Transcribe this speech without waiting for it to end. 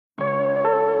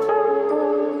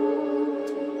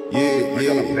I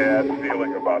got a bad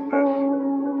feeling about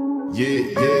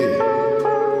this.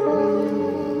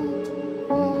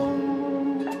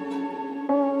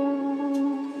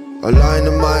 A line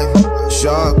of my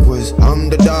shark was, I'm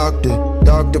the doctor,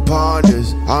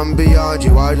 DillanPonders. I'm beyond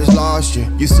you, I just lost you.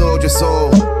 You sold your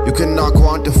soul, you cannot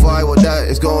quantify what that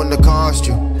is going to cost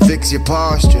you. Fix your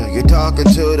posture, you're talking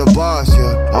to the boss,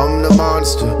 yeah. I'm the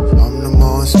monster,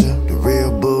 the real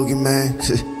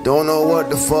boogeyman. Don't know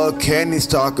what the fuck Kenny's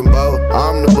talking about.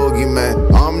 I'm the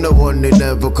boogeyman, I'm the one they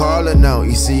never calling out.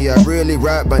 You see, I really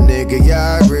rap, my nigga,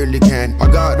 yeah, I really can.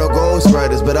 I got no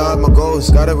ghostwriters, but I'm a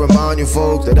ghost. Gotta remind you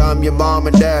folks that I'm your mom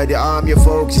and dad, yeah, I'm your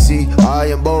folks. You see, I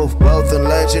am both wealth and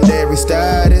legendary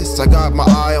status. I got my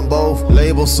eye on both.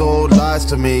 Label sold lies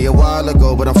to me a while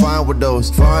ago, but I'm fine with those.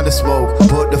 Find the smoke,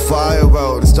 put the fire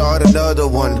out, and start another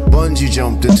one. Bungee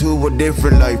jumped into a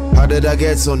different life. How did I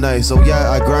get so nice? Oh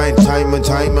yeah, I grind time and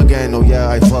time again. Oh yeah,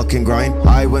 I fucking grind.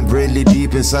 I went really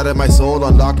deep inside of my soul,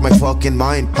 unlocked my fucking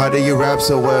mind. How do you rap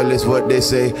so well is what they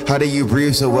say. How do you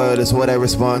breathe so well is what I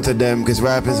respond to them. Cause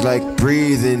rapping's like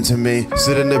breathing to me.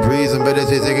 Sit in the breeze and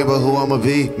meditate thinking about who I'ma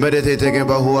be. Meditate thinking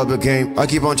about who I became. I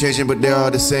keep on changing but they're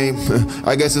all the same.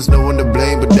 I guess there's no one to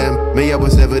blame but them. Me, I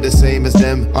was never the same as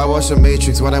them. I watched the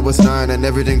Matrix when I was 9 and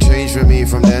everything changed for me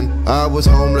from then. I was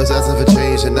homeless asking for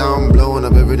change and now I'm blowing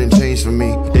up, everything changed for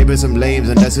me. They been some lames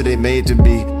and that's who they made to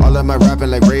be. All of my rapping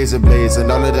like razor blades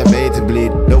and all of them made to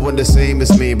bleed. No one the same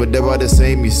as me but they're all the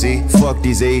same, you see. Fuck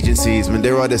these agencies, man,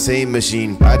 they're all the same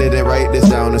machine. I didn't write this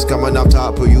down, it's coming off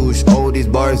top of you. All these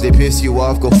bars, they piss you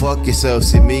off, go fuck yourself.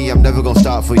 See me, I'm never gonna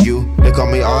stop for you. They call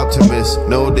me optimist,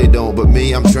 no they don't, but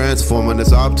me, I'm transforming,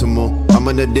 it's optimal. I'm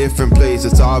in a different place,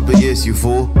 it's obvious, you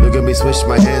fool. Look at me switch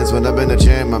my hands when I'm in a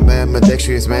jam. My man, my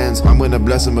dexterous mans, I'm gonna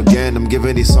bless him again. I'm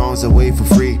giving these songs away for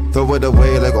free. Throw it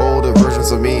away like older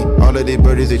versions of me. All of these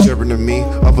birdies, they chirping to me.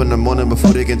 Up in the morning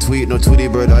before they can tweet. No Tweety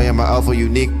bird, I am my alpha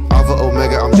unique. Alpha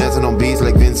Omega, I'm dancing on beats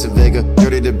like Vincent Vega.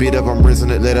 Dirty to beat up, I'm rinsing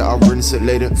it later, I'll rinse it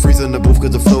later. Freezing the booth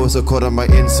cause the flow is so cold on my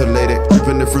insulated.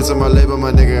 Ripping the fruits of my labor,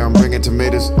 my nigga, I'm bringing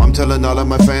tomatoes. I'm telling all of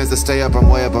my fans to stay up, I'm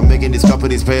way up. I'm making these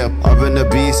companies pay up. I've been a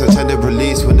beast, I tend to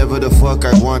release whenever the fuck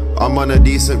I want. I'm on a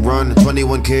decent run,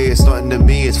 21K, it's nothing to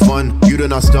me, it's fun. You do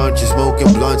not stunt, you're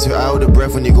smoking blunts. You're out of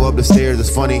breath when you go up the stairs, it's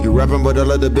funny. You rapping about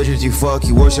all of the bitches you fuck.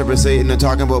 You worshiping Satan and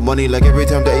talking about money. Like every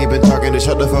time that you been talking to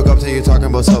shut the fuck up till you're talking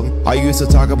about something. I used to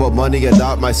talk about money and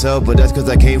not myself, but that's cause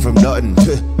I came from nothing.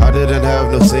 I didn't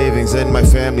have no savings in my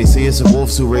family. See, it's the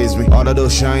wolves who raised me. All of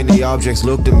those shiny objects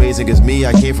looked amazing. It's me,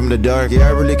 I came from the dark. Yeah,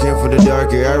 I really came from the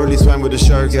dark. Yeah, I really swam with the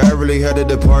sharks. Yeah, I really had to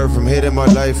depart from hating my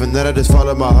life, and then I just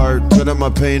followed my heart, turning my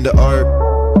pain to art.